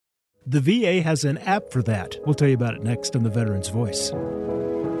The VA has an app for that. We'll tell you about it next on The Veteran's Voice.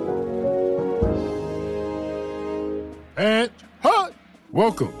 And hot!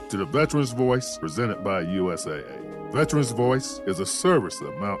 Welcome to The Veteran's Voice, presented by USAA. Veterans Voice is a service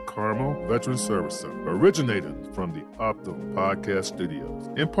of Mount Carmel Veterans Service Center, originated from the Optum Podcast Studios,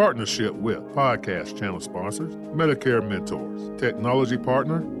 in partnership with podcast channel sponsors, Medicare Mentors, technology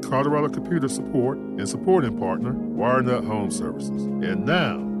partner, Colorado Computer Support, and supporting partner, WireNut Home Services. And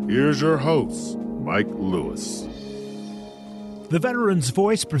now, here's your host, Mike Lewis. The Veterans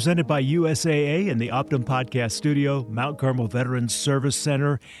Voice, presented by USAA in the Optum Podcast Studio, Mount Carmel Veterans Service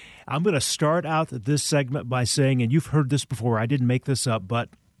Center. I'm going to start out this segment by saying, and you've heard this before, I didn't make this up, but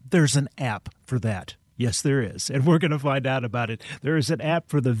there's an app for that. Yes, there is, and we're going to find out about it. There is an app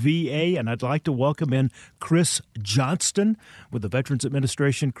for the VA, and I'd like to welcome in Chris Johnston with the Veterans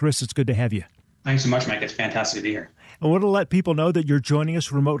Administration. Chris, it's good to have you. Thanks so much, Mike. It's fantastic to be here. I want to let people know that you're joining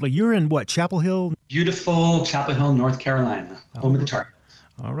us remotely. You're in what, Chapel Hill? Beautiful Chapel Hill, North Carolina, home of the Tar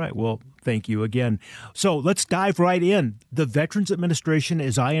Heels. All right. Well, thank you again. So let's dive right in. The Veterans Administration,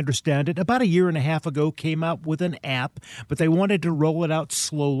 as I understand it, about a year and a half ago came out with an app, but they wanted to roll it out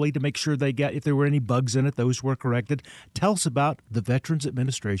slowly to make sure they got, if there were any bugs in it, those were corrected. Tell us about the Veterans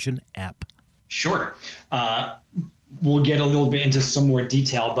Administration app. Sure. We'll get a little bit into some more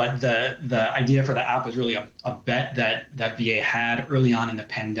detail, but the idea for the app was really a bet that VA had early on in the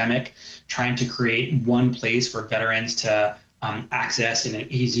pandemic, trying to create one place for veterans to access in an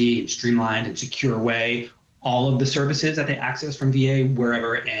easy and streamlined and secure way all of the services that they access from VA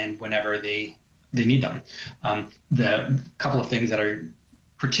wherever and whenever they need them. The couple of things that are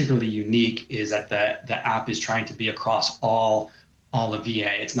particularly unique is that the app is trying to be across all of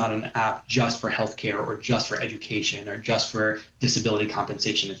VA. It's not an app just for healthcare or just for education or just for disability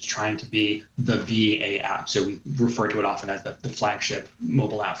compensation. It's trying to be the VA app. So we refer to it often as the flagship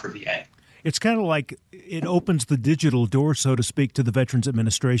mobile app for VA. It's kind of like it opens the digital door, so to speak, to the Veterans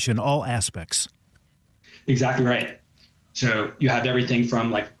Administration, all aspects. Exactly right. So you have everything from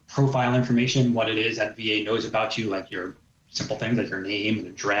like profile information, what it is that VA knows about you, like your simple things like your name and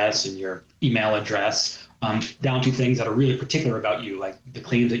address and your email address, down to things that are really particular about you, like the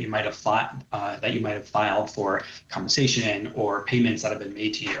claims that you might have filed for compensation or payments that have been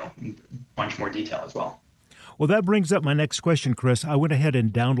made to you, in a bunch more detail as well. Well, that brings up my next question, Chris. I went ahead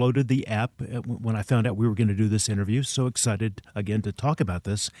and downloaded the app when I found out we were going to do this interview. So excited, again, to talk about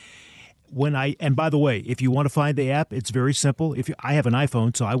this. And by the way, if you want to find the app, it's very simple. I have an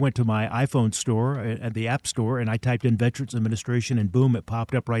iPhone, so I went to my iPhone store at the App Store, and I typed in Veterans Administration, and boom, it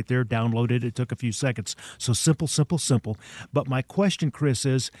popped up right there, downloaded. It took a few seconds. So simple, simple, simple. But my question, Chris,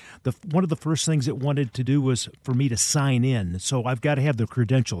 is one of the first things it wanted to do was for me to sign in. So I've got to have the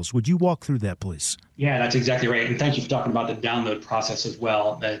credentials. Would you walk through that, please? Yeah, that's exactly right. And thank you for talking about the download process as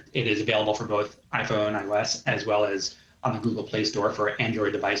well, that it is available for both iPhone, iOS, as well as on the Google Play Store for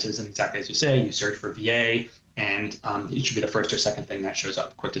Android devices. And exactly as you say, you search for VA, and it should be the first or second thing that shows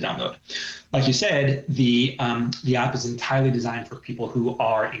up, quick to download. Like you said, the app is entirely designed for people who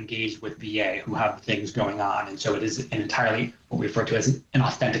are engaged with VA, who have things going on. And so it is an entirely what we refer to as an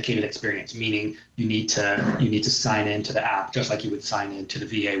authenticated experience, meaning you need to sign into the app just like you would sign into the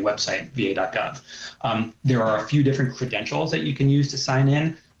VA website, va.gov. There are a few different credentials that you can use to sign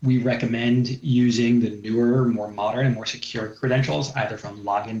in. We recommend using the newer, more modern, and more secure credentials, either from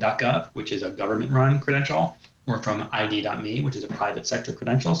login.gov, which is a government-run credential, or from ID.me, which is a private sector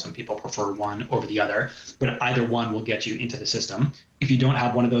credential. Some people prefer one over the other, but either one will get you into the system. If you don't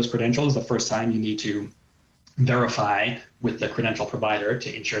have one of those credentials, the first time you need to verify with the credential provider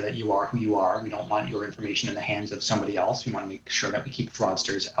to ensure that you are who you are. We don't want your information in the hands of somebody else. We want to make sure that we keep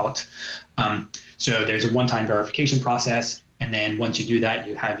fraudsters out. So there's a one-time verification process. And then once you do that,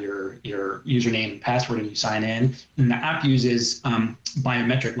 you have your username and password and you sign in. And the app uses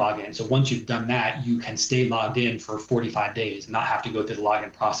biometric login. So once you've done that, you can stay logged in for 45 days and not have to go through the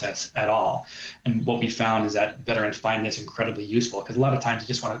login process at all. And what we found is that veterans find this incredibly useful because a lot of times you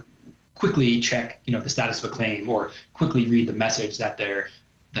just want to quickly check, the status of a claim or quickly read the message that their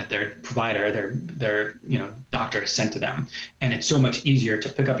provider, their doctor sent to them. And it's so much easier to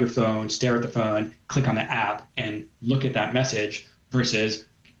pick up your phone, stare at the phone, click on the app and look at that message versus,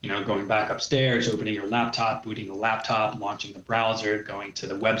 going back upstairs, opening your laptop, booting the laptop, launching the browser, going to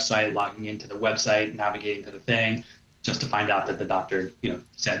the website, logging into the website, navigating to the thing, just to find out that the doctor,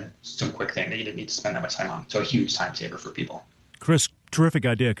 said some quick thing that you didn't need to spend that much time on. So a huge time saver for people. Chris, terrific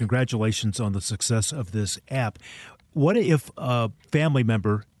idea. Congratulations on the success of this app. What if a family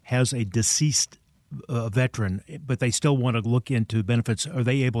member has a deceased veteran, but they still want to look into benefits? Are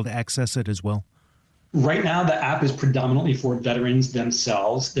they able to access it as well? Right now, the app is predominantly for veterans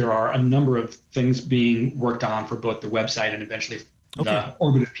themselves. There are a number of things being worked on for both the website and eventually the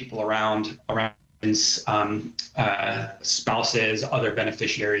orbit of people around spouses, other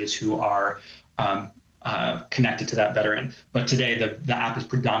beneficiaries who are connected to that veteran. But today, the app is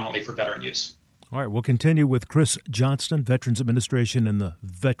predominantly for veteran use. All right, we'll continue with Chris Johnston, Veterans Administration and the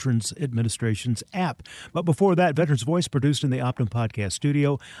Veterans Administration's app. But before that, Veterans Voice produced in the Optum Podcast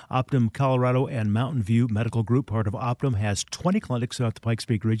Studio. Optum Colorado and Mountain View Medical Group, part of Optum, has 20 clinics throughout the Pikes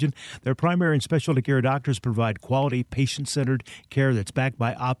Peak region. Their primary and specialty care doctors provide quality, patient-centered care that's backed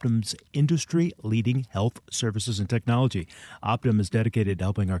by Optum's industry-leading health services and technology. Optum is dedicated to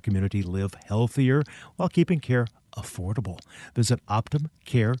helping our community live healthier while keeping care affordable. Visit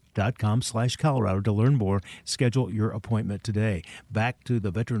OptumCare.com/Colorado to learn more. Schedule your appointment today. Back to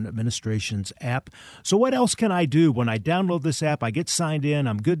the Veteran Administration's app. So what else can I do when I download this app? I get signed in.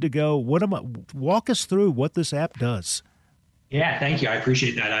 I'm good to go. Walk us through what this app does. Yeah, thank you. I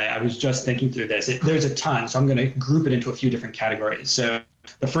appreciate that. I was just thinking through this. There's a ton, so I'm going to group it into a few different categories. So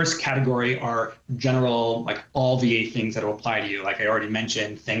the first category are general, like all VA things that will apply to you. Like I already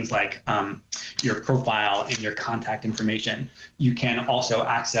mentioned, things like your profile and your contact information. You can also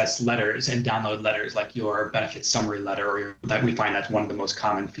access letters and download letters, like your benefits summary letter, or that we find that's one of the most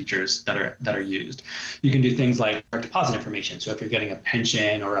common features that are used. You can do things like deposit information. So if you're getting a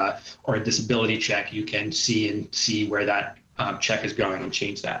pension or a disability check, you can see where that check is going and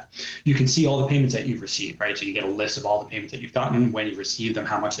change that. You can see all the payments that you've received, right? So you get a list of all the payments that you've gotten, when you received them,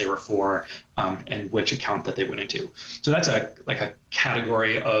 how much they were for, and which account that they went into. So that's a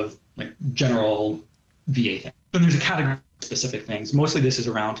category of like general VA things. Then there's a category of specific things. Mostly this is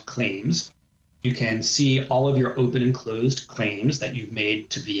around claims. You can see all of your open and closed claims that you've made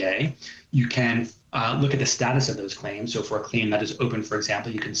to VA. You can look at the status of those claims. So for a claim that is open, for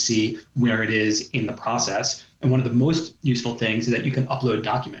example, you can see where it is in the process. And one of the most useful things is that you can upload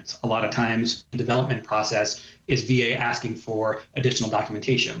documents. A lot of times the development process is VA asking for additional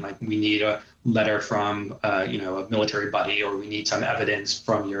documentation. Like we need a letter from a military buddy, or we need some evidence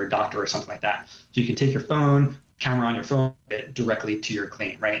from your doctor or something like that. So you can take your phone, camera on your phone, it directly to your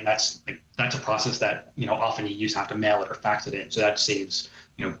claim, right? And that's a process that often you used to have to mail it or fax it in. So that saves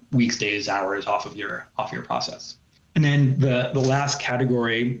weeks, days, hours off your process. And then the last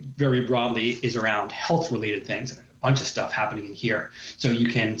category, very broadly, is around health-related things. And a bunch of stuff happening in here. So you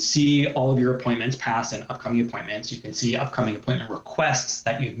can see all of your appointments, past and upcoming appointments. You can see upcoming appointment requests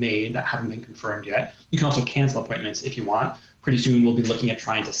that you've made that haven't been confirmed yet. You can also cancel appointments if you want. Pretty soon we'll be looking at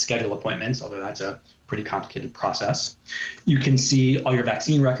trying to schedule appointments, although that's a pretty complicated process. You can see all your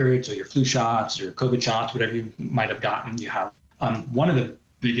vaccine records, or your flu shots, or your COVID shots, whatever you might have gotten. You have another one of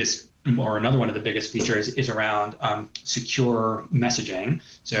the biggest features is around secure messaging.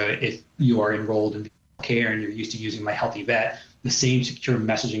 So if you are enrolled in care and you're used to using My Healthy Vet, the same secure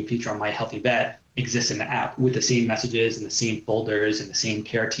messaging feature on My Healthy Vet exists in the app, with the same messages and the same folders and the same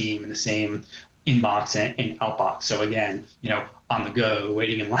care team and the same inbox and outbox. So again, on the go,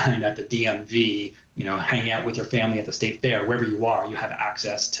 waiting in line at the DMV, hanging out with your family at the state fair, wherever you are, you have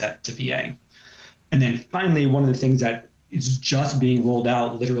access to VA. And then finally, one of the things that is just being rolled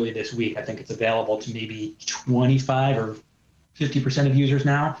out literally this week, I think it's available to maybe 25 or 50% of users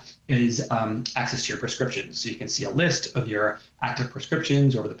now, is access to your prescriptions. So you can see a list of your active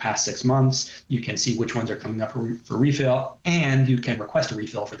prescriptions over the past 6 months. You can see which ones are coming up for refill, and you can request a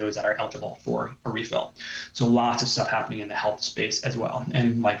refill for those that are eligible for a refill. So lots of stuff happening in the health space as well.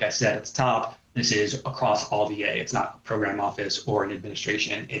 And like I said at the top, this is across all VA. It's not a program office or an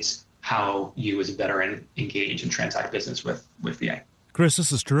administration. It's how you as a veteran engage and transact business with VA. Chris,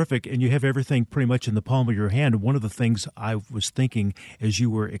 this is terrific, and you have everything pretty much in the palm of your hand. One of the things I was thinking as you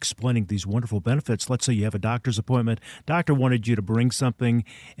were explaining these wonderful benefits, let's say you have a doctor's appointment, doctor wanted you to bring something,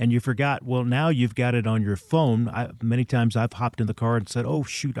 and you forgot. Well, now you've got it on your phone. Many times I've hopped in the car and said, oh,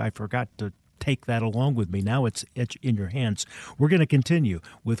 shoot, I forgot to take that along with me. Now it's in your hands. We're going to continue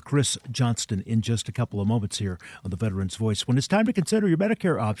with Chris Johnston in just a couple of moments here on the Veterans Voice. When it's time to consider your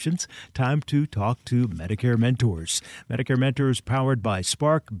Medicare options, time to talk to Medicare Mentors. Medicare Mentors, powered by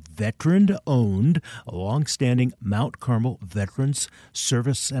Spark, veteran-owned, a long-standing Mount Carmel Veterans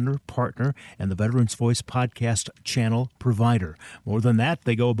Service Center partner, and the Veterans Voice podcast channel provider. More than that,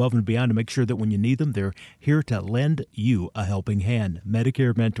 they go above and beyond to make sure that when you need them, they're here to lend you a helping hand.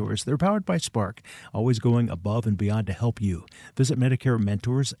 Medicare Mentors, they're powered by Spark, always going above and beyond to help you. Visit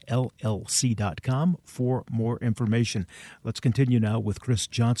MedicareMentorsLLC.com for more information. Let's continue now with Chris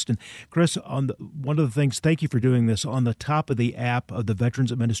Johnston. Chris, one of the things, thank you for doing this, on the top of the app, of the Veterans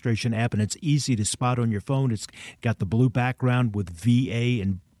Administration app, and it's easy to spot on your phone. It's got the blue background with VA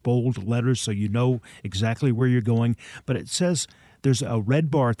in bold letters so you know exactly where you're going. But it says there's a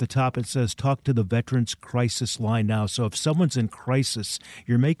red bar at the top. It says, talk to the Veterans Crisis Line now. So if someone's in crisis,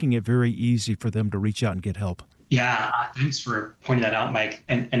 you're making it very easy for them to reach out and get help. Yeah, thanks for pointing that out, Mike.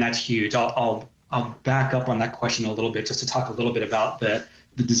 And that's huge. I'll back up on that question a little bit just to talk a little bit about the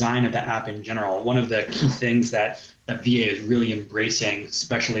design of the app in general. One of the key things that VA is really embracing,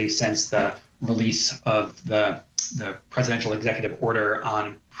 especially since the release of the presidential executive order on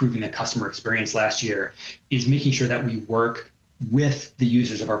improving the customer experience last year, is making sure that we work with the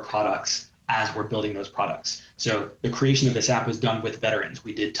users of our products as we're building those products. So the creation of this app was done with veterans.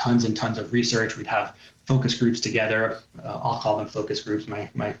 We did tons and tons of research. We'd have focus groups together. I'll call them focus groups. My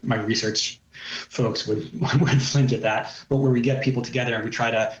research folks would flinch at that. But where we get people together and we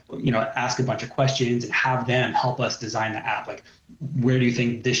try to, ask a bunch of questions and have them help us design the app. Like, where do you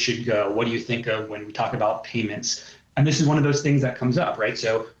think this should go? What do you think of when we talk about payments? And this is one of those things that comes up, right?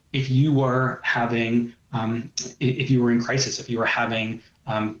 So if you were having, if you were in crisis, if you were having,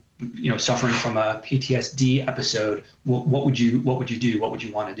 suffering from a PTSD episode, what would you do? What would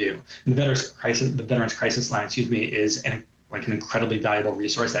you want to do? And the Veterans Crisis Line, is an incredibly valuable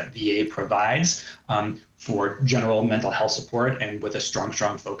resource that VA provides for general mental health support and with a strong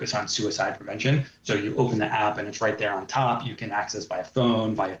focus on suicide prevention. So you open the app and it's right there on top. You can access via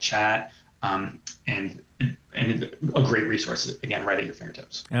phone, via chat, and a great resource, again, right at your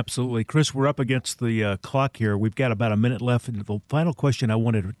fingertips. Absolutely. Chris, we're up against the clock here. We've got about a minute left. And the final question I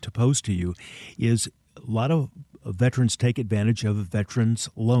wanted to pose to you is, a lot of veterans take advantage of veterans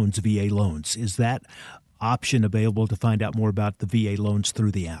loans, VA loans. Is that option available to find out more about the VA loans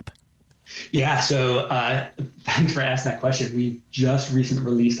through the app? Yeah, so thanks for asking that question. We just recently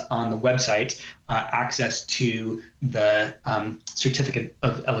released on the website access to the certificate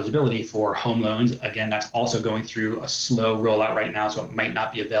of eligibility for home loans. Again, that's also going through a slow rollout right now, so it might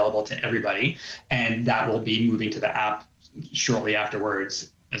not be available to everybody. And that will be moving to the app shortly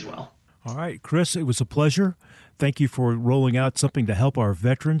afterwards as well. All right, Chris, it was a pleasure. Thank you for rolling out something to help our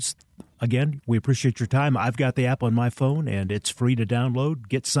veterans. Again, we appreciate your time. I've got the app on my phone, and it's free to download.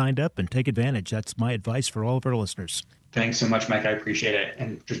 Get signed up and take advantage. That's my advice for all of our listeners. Thanks so much, Mike. I appreciate it.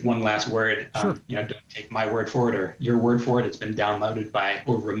 And just one last word. Sure. Don't take my word for it or your word for it. It's been downloaded by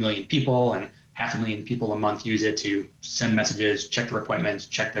over 1 million people, and 500,000 people a month use it to send messages, check their appointments,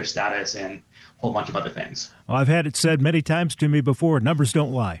 check their status, and a whole bunch of other things. Well, I've had it said many times to me before, numbers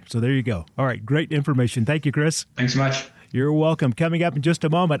don't lie. So there you go. All right, great information. Thank you, Chris. Thanks so much. You're welcome. Coming up in just a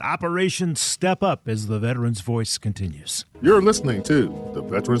moment, Operation Step Up as the Veterans Voice continues. You're listening to The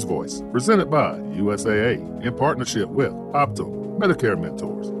Veterans Voice, presented by USAA in partnership with Optum, Medicare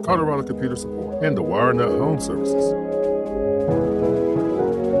Mentors, Colorado Computer Support, and the WireNut Home Services.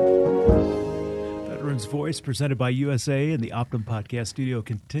 Veterans Voice, presented by USAA, and the Optum Podcast Studio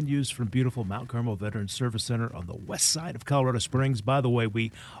continues from beautiful Mount Carmel Veterans Service Center on the west side of Colorado Springs. By the way,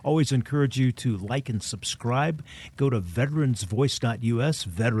 we always encourage you to like and subscribe. Go to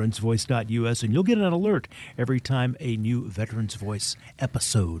veteransvoice.us, and you'll get an alert every time a new Veterans Voice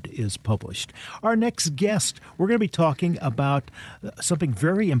episode is published. Our next guest, we're going to be talking about something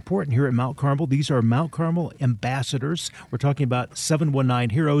very important here at Mount Carmel. These are Mount Carmel ambassadors. We're talking about 719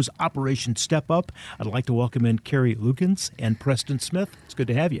 Heroes, Operation Step Up. I'd like to welcome in Carrie Lukens and Preston Smith. It's good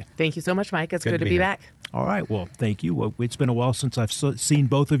to have you. Thank you so much, Mike. It's good to be back. All right. Well, thank you. Well, it's been a while since I've seen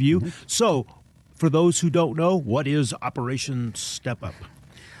both of you. Mm-hmm. So, for those who don't know, what is Operation Step Up?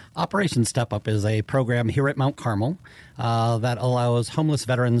 Operation Step Up is a program here at Mount Carmel that allows homeless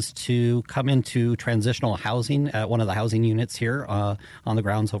veterans to come into transitional housing at one of the housing units here on the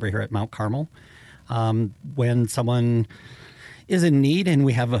grounds over here at Mount Carmel. When someone is in need and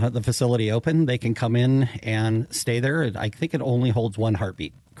we have the facility open, they can come in and stay there. I think it only holds one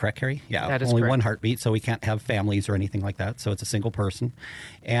heartbeat. Correct, Carrie? Yeah, that is only correct. One heartbeat, so we can't have families or anything like that. So it's a single person.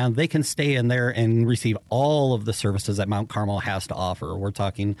 And they can stay in there and receive all of the services that Mount Carmel has to offer. We're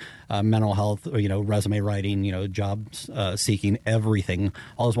talking mental health, resume writing, job seeking, everything.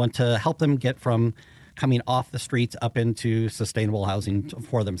 All is one to help them get from coming off the streets up into sustainable housing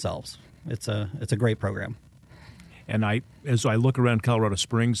for themselves. It's a great program. And as I look around Colorado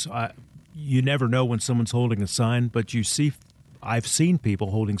Springs, you never know when someone's holding a sign, but I've seen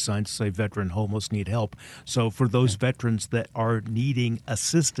people holding signs that say veteran homeless need help. So for those veterans that are needing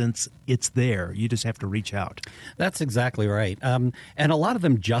assistance, it's there. You just have to reach out. That's exactly right. And a lot of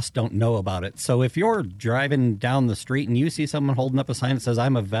them just don't know about it. So if you're driving down the street and you see someone holding up a sign that says,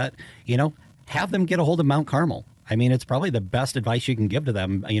 I'm a vet, have them get a hold of Mount Carmel. I mean, it's probably the best advice you can give to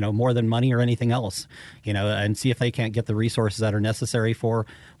them, more than money or anything else, and see if they can't get the resources that are necessary for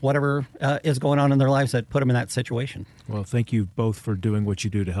whatever is going on in their lives that put them in that situation. Well, thank you both for doing what you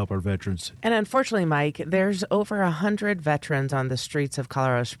do to help our veterans. And unfortunately, Mike, there's over 100 veterans on the streets of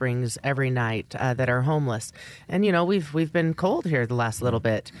Colorado Springs every night that are homeless. And, we've been cold here the last little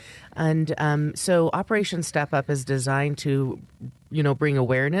bit. And so Operation Step Up is designed to bring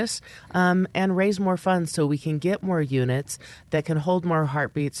awareness and raise more funds so we can get more units that can hold more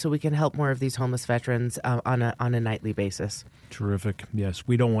heartbeats so we can help more of these homeless veterans on a nightly basis. Terrific. Yes,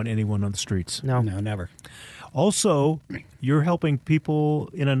 we don't want anyone on the streets. No, never. Also, you're helping people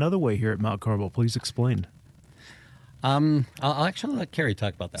in another way here at Mount Carmel. Please explain. I'll actually let Carrie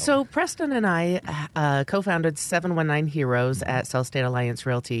talk about that. So Preston and I co-founded 719 Heroes at South State Alliance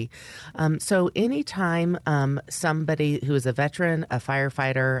Realty. So anytime somebody who is a veteran, a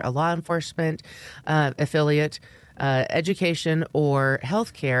firefighter, a law enforcement affiliate, education, or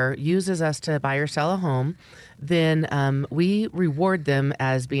healthcare uses us to buy or sell a home, then we reward them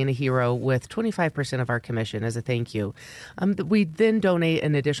as being a hero with 25% of our commission as a thank you. We then donate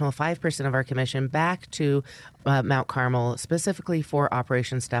an additional 5% of our commission back to Mount Carmel, specifically for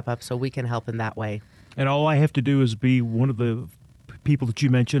Operation Step Up, so we can help in that way. And all I have to do is be one of the people that you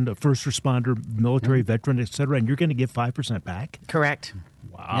mentioned, a first responder, military veteran, et cetera, and you're going to give 5% back? Correct.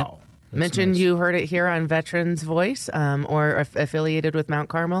 Wow. Yep. Mentioned nice. You heard it here on Veterans Voice or affiliated with Mount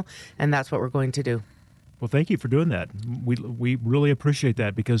Carmel, and that's what we're going to do. Well, thank you for doing that. We really appreciate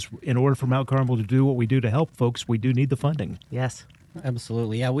that because in order for Mount Carmel to do what we do to help folks, we do need the funding. Yes.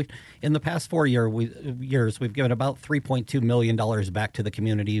 Absolutely. Yeah, in the past 4 years, we've given about $3.2 million back to the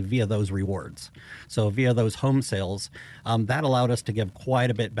community via those rewards. So via those home sales, that allowed us to give quite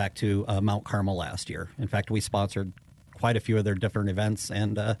a bit back to Mount Carmel last year. In fact, we sponsored quite a few of their different events,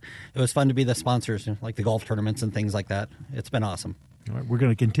 and it was fun to be the sponsors, like the golf tournaments and things like that. It's been awesome. All right, we're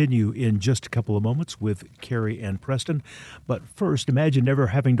going to continue in just a couple of moments with Carrie and Preston. But first, imagine never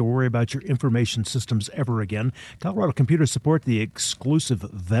having to worry about your information systems ever again. Colorado Computer Support, the exclusive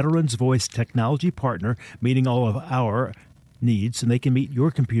Veterans Voice technology partner, meeting all of our needs, and they can meet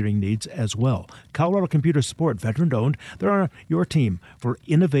your computing needs as well. Colorado Computer Support, veteran-owned. They're on your team for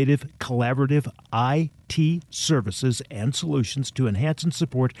innovative, collaborative IT services and solutions to enhance and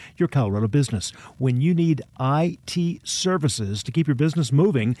support your Colorado business. When you need IT services to keep your business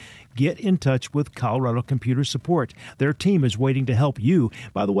moving, get in touch with Colorado Computer Support. Their team is waiting to help you.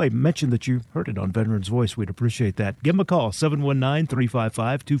 By the way, mention that you heard it on Veterans Voice. We'd appreciate that. Give them a call,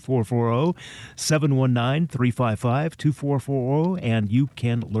 719-355-2440, 719-355-2440, and you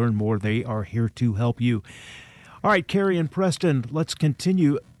can learn more. They are here to help you. All right, Carrie and Preston, let's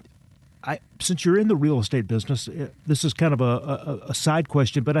continue. Since you're in the real estate business, this is kind of a side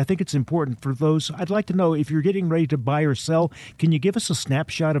question, but I think it's important for those. I'd like to know if you're getting ready to buy or sell, can you give us a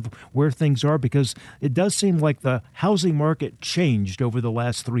snapshot of where things are? Because it does seem like the housing market changed over the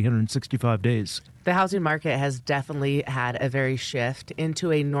last 365 days. The housing market has definitely had a very shift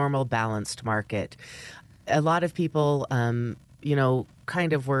into a normal balanced market. A lot of people,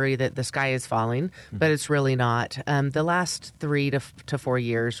 kind of worry that the sky is falling, but it's really not. The last 3 to 4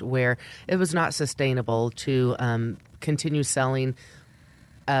 years where it was not sustainable to continue selling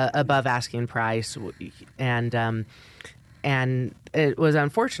above asking price, and it was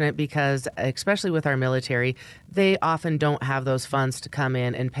unfortunate because, especially with our military, they often don't have those funds to come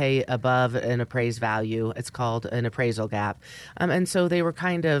in and pay above an appraised value. It's called an appraisal gap. And so they were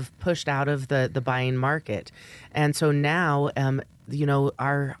kind of pushed out of the buying market. And so now,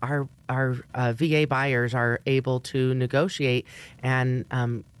 our VA buyers are able to negotiate and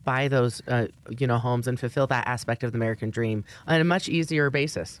buy those, homes and fulfill that aspect of the American dream on a much easier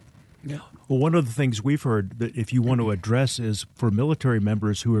basis. Yeah. Well, one of the things we've heard that if you want to address is for military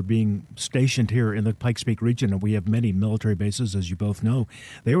members who are being stationed here in the Pikes Peak region, and we have many military bases, as you both know,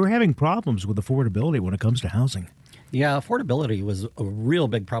 they were having problems with affordability when it comes to housing. Yeah, affordability was a real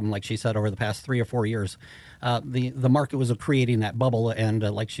big problem, like she said, over the past 3 or 4 years. The market was creating that bubble, and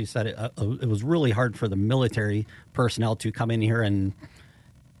like she said, it was really hard for the military personnel to come in here and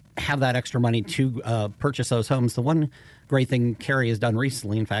have that extra money to purchase those homes. The one great thing Carrie has done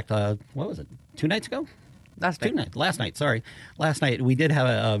recently, in fact, what was it, 2 nights ago? Last night, we did have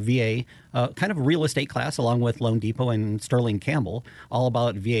a VA, kind of real estate class along with Loan Depot and Sterling Campbell, all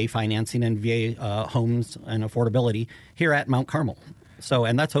about VA financing and VA homes and affordability here at Mount Carmel. So,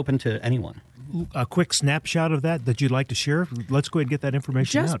 and that's open to anyone. A quick snapshot of that you'd like to share? Let's go ahead and get that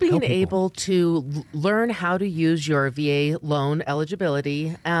information out. Just being able to learn how to use your VA loan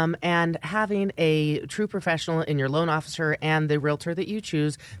eligibility and having a true professional in your loan officer and the realtor that you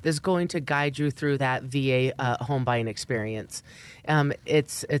choose that's going to guide you through that VA home buying experience.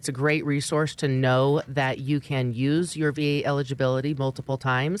 It's a great resource to know that you can use your VA eligibility multiple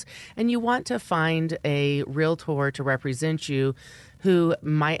times, and you want to find a realtor to represent you who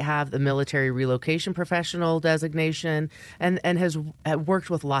might have the military relocation professional designation and has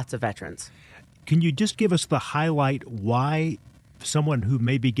worked with lots of veterans. Can you just give us the highlight why someone who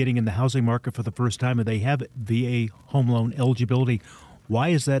may be getting in the housing market for the first time and they have VA home loan eligibility, why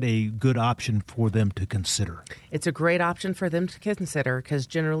is that a good option for them to consider? It's a great option for them to consider because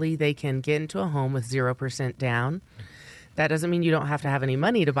generally they can get into a home with 0% down. That doesn't mean you don't have to have any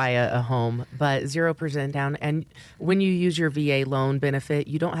money to buy a home, but 0% down. And when you use your VA loan benefit,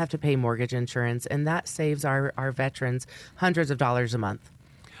 you don't have to pay mortgage insurance, and that saves our veterans hundreds of dollars a month.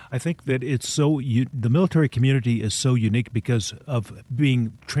 I think that it's the military community is so unique because of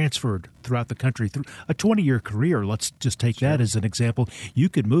being transferred throughout the country through a 20-year career. Let's just take that as an example. You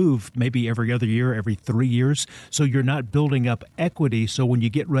could move maybe every other year, every 3 years, so you're not building up equity. So when you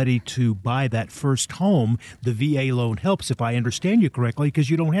get ready to buy that first home, the VA loan helps, if I understand you correctly, because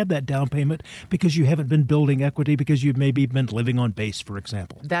you don't have that down payment because you haven't been building equity because you've maybe been living on base, for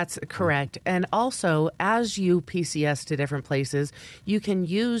example. That's correct. And also, as you PCS to different places, you can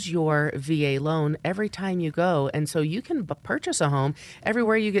use your VA loan every time you go. And so you can purchase a home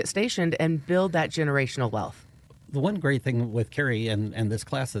everywhere you get stationed and build that generational wealth. The one great thing with Carrie and this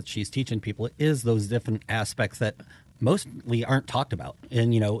class that she's teaching people is those different aspects that mostly aren't talked about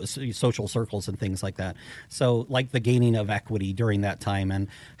in, social circles and things like that. So like the gaining of equity during that time and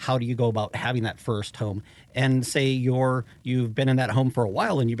how do you go about having that first home? And say you've been in that home for a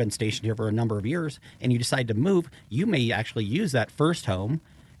while and you've been stationed here for a number of years and you decide to move, you may actually use that first home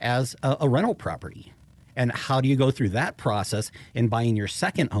as a rental property. And how do you go through that process in buying your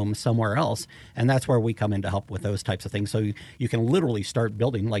second home somewhere else? And that's where we come in to help with those types of things. So you can literally start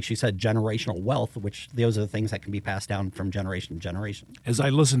building, like she said, generational wealth, which those are the things that can be passed down from generation to generation. As I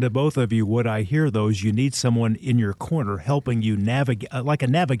listen to both of you, what I hear, though, is you need someone in your corner helping you navigate, like a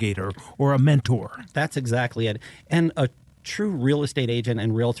navigator or a mentor. That's exactly it. And a true real estate agent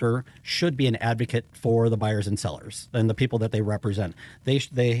and realtor should be an advocate for the buyers and sellers and the people that they represent.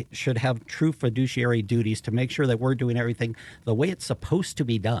 They should have true fiduciary duties to make sure that we're doing everything the way it's supposed to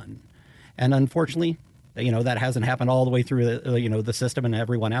be done. And unfortunately, that hasn't happened all the way through the system and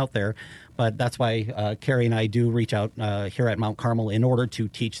everyone out there. But that's why Carrie and I do reach out here at Mount Carmel in order to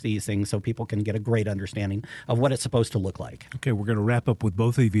teach these things so people can get a great understanding of what it's supposed to look like. Okay, we're going to wrap up with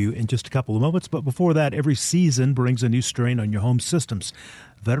both of you in just a couple of moments. But before that, every season brings a new strain on your home systems.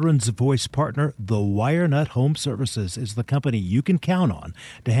 Veterans Voice partner, the WireNut Home Services, is the company you can count on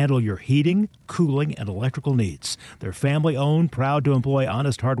to handle your heating, cooling, and electrical needs. They're family-owned, proud to employ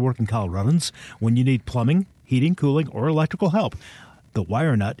honest, hard-working Coloradans. When you need plumbing, heating, cooling, or electrical help, the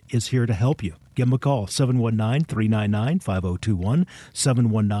WireNut is here to help you. Give them a call, 719-399-5021,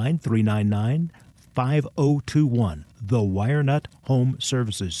 719-399-5021. The WireNut Home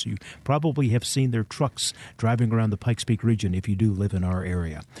Services. You probably have seen their trucks driving around the Pikes Peak region if you do live in our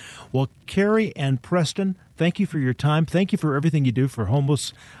area. Well, Carrie and Preston, thank you for your time. Thank you for everything you do for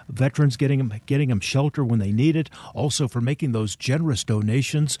homeless veterans, getting them shelter when they need it. Also for making those generous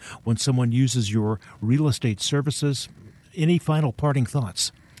donations when someone uses your real estate services. Any final parting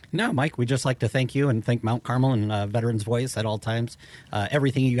thoughts? No, Mike, we'd just like to thank you and thank Mount Carmel and Veterans Voice at all times.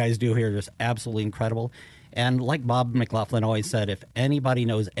 Everything you guys do here is absolutely incredible. And like Bob McLaughlin always said, if anybody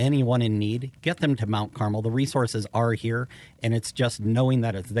knows anyone in need, get them to Mount Carmel. The resources are here, and it's just knowing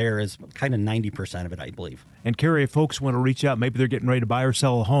that it's there is kind of 90% of it, I believe. And Carrie, if folks want to reach out, maybe they're getting ready to buy or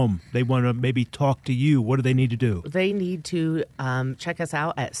sell a home, they want to maybe talk to you, what do they need to do? They need to check us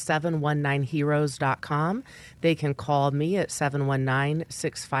out at 719heroes.com. They can call me at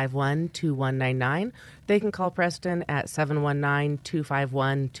 719-651-2199. They can call Preston at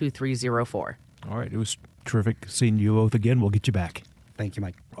 719-251-2304. All right, it was terrific seeing you both again. We'll get you back. Thank you,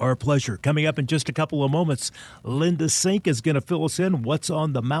 Mike. Our pleasure. Coming up in just a couple of moments, Linda Sink is going to fill us in what's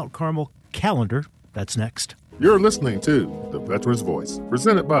on the Mount Carmel calendar. That's next. You're listening to The Veterans Voice,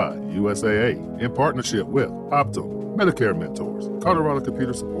 presented by USAA in partnership with Optum, Medicare Mentors, Colorado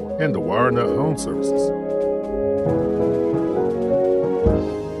Computer Support, and the WireNut Home Services.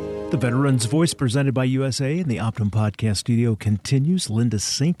 The Veterans Voice presented by USA in the Optum Podcast Studio continues. Linda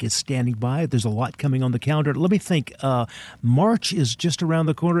Sink is standing by. There's a lot coming on the calendar. Let me think. March is just around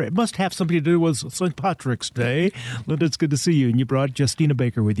the corner. It must have something to do with St. Patrick's Day. Linda, it's good to see you. And you brought Justina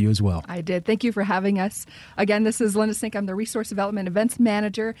Baker with you as well. I did. Thank you for having us. Again, this is Linda Sink. I'm the Resource Development Events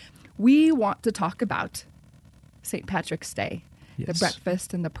Manager. We want to talk about St. Patrick's Day. The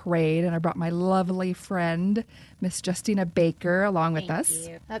breakfast and the parade, and I brought my lovely friend, Miss Justina Baker, along with us. Thank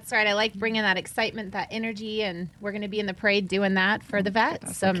you. That's right. I like bringing that excitement, that energy, and we're going to be in the parade doing that for the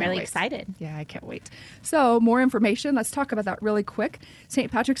vets, so I'm really excited. Yeah, I can't wait. So more information. Let's talk about that really quick.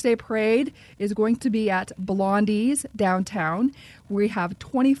 St. Patrick's Day Parade is going to be at Blondie's downtown. We have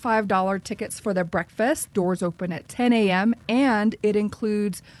 $25 tickets for the breakfast. Doors open at 10 a.m., and it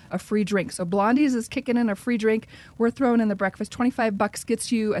includes a free drink. So Blondie's is kicking in a free drink. We're throwing in the breakfast. $25 gets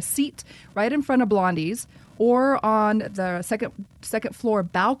you a seat right in front of Blondie's or on the second floor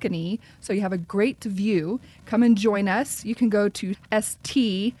balcony, so you have a great view. Come and join us. You can go to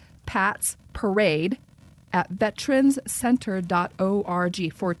ST Pat's Parade at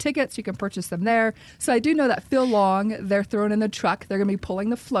veteranscenter.org. For tickets, you can purchase them there. So I do know that Phil Long, they're throwing in the truck. They're going to be pulling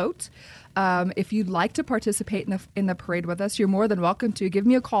the float. If you'd like to participate in the parade with us, you're more than welcome to. Give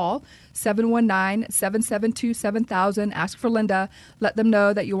me a call, 719-772-7000. Ask for Linda. Let them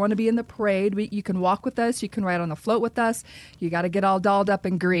know that you want to be in the parade. You can walk with us. You can ride on the float with us. You got to get all dolled up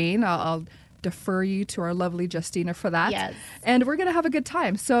in green. I'll defer you to our lovely Justina for that. Yes. And we're going to have a good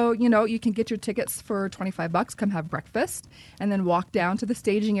time. So, you can get your tickets for $25, come have breakfast, and then walk down to the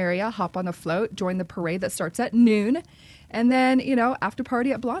staging area, hop on the float, join the parade that starts at noon. And then, after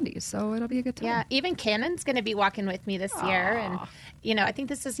party at Blondie's. So it'll be a good time. Yeah, even Cannon's going to be walking with me this year. And, I think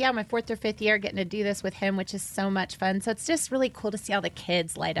this is, my 4th or 5th year getting to do this with him, which is so much fun. So it's just really cool to see how the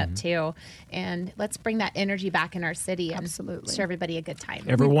kids light up, too. And let's bring that energy back in our city and show everybody a good time.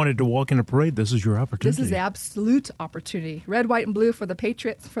 Ever wanted to walk in a parade? This is your opportunity. This is the absolute opportunity. Red, white, and blue for the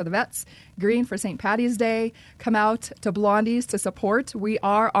Patriots, for the vets. Green for St. Patty's Day. Come out to Blondie's to support. We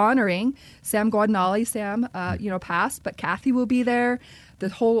are honoring Sam Guadnali. Sam, passed, but Kathy will be there. The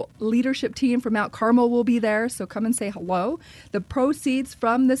whole leadership team from Mount Carmel will be there, so come and say hello. The proceeds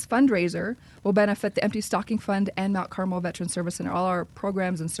from this fundraiser will benefit the Empty Stocking Fund and Mount Carmel Veteran Service and all our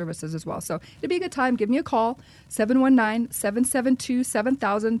programs and services as well. So it'll be a good time. Give me a call,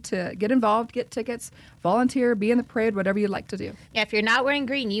 719-772-7000 to get involved, get tickets, volunteer, be in the parade, whatever you'd like to do. Yeah, if you're not wearing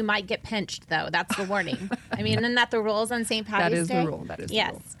green, you might get pinched, though. That's the warning. Isn't that the rules on St. Patty's Day? That is the rule. That is the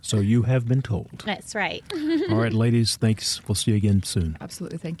rule. So you have been told. That's right. All right, ladies, thanks. We'll see you again soon.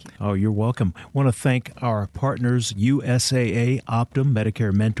 Absolutely. Thank you. Oh, you're welcome. Want to thank our partners, USAA, Optum,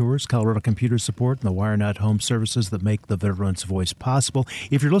 Medicare Mentors, Colorado Computer Support, and the WireNut Home Services that make the Veterans Voice possible.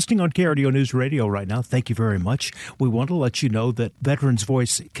 If you're listening on KRDO News Radio right now, thank you very much. We want to let you know that Veterans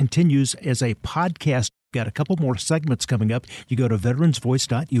Voice continues as a podcast. Got a couple more segments coming up. You go to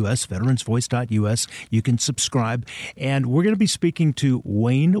veteransvoice.us, veteransvoice.us. You can subscribe. And we're going to be speaking to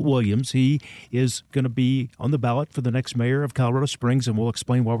Wayne Williams. He is going to be on the ballot for the next mayor of Colorado Springs, and we'll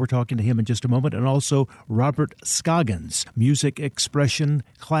explain why we're talking to him in just a moment. And also Robert Scoggins. Music expression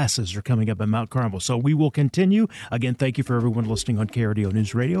classes are coming up in Mount Carmel. So we will continue. Again, thank you for everyone listening on KRDO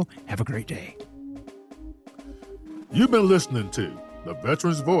News Radio. Have a great day. You've been listening to The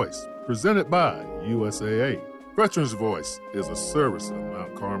Veterans Voice, presented by USAA. Veterans Voice is a service of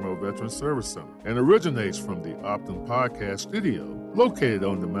Mount Carmel Veterans Service Center and originates from the Optum Podcast Studio, located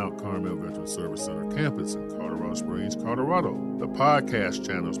on the Mount Carmel Veterans Service Center campus in Colorado Springs, Colorado. The podcast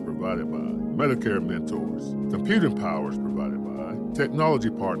channel is provided by Medicare Mentors. Computing power is provided by Technology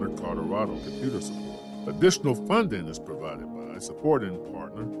Partner Colorado Computer Support. Additional funding is provided by supporting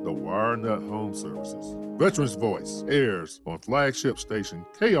partner, the WireNut Home Services. Veterans Voice airs on flagship station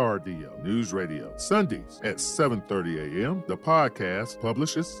KRDO News Radio, Sundays at 7:30 a.m. The podcast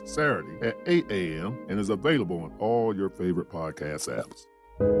publishes Saturday at 8 a.m. and is available on all your favorite podcast apps.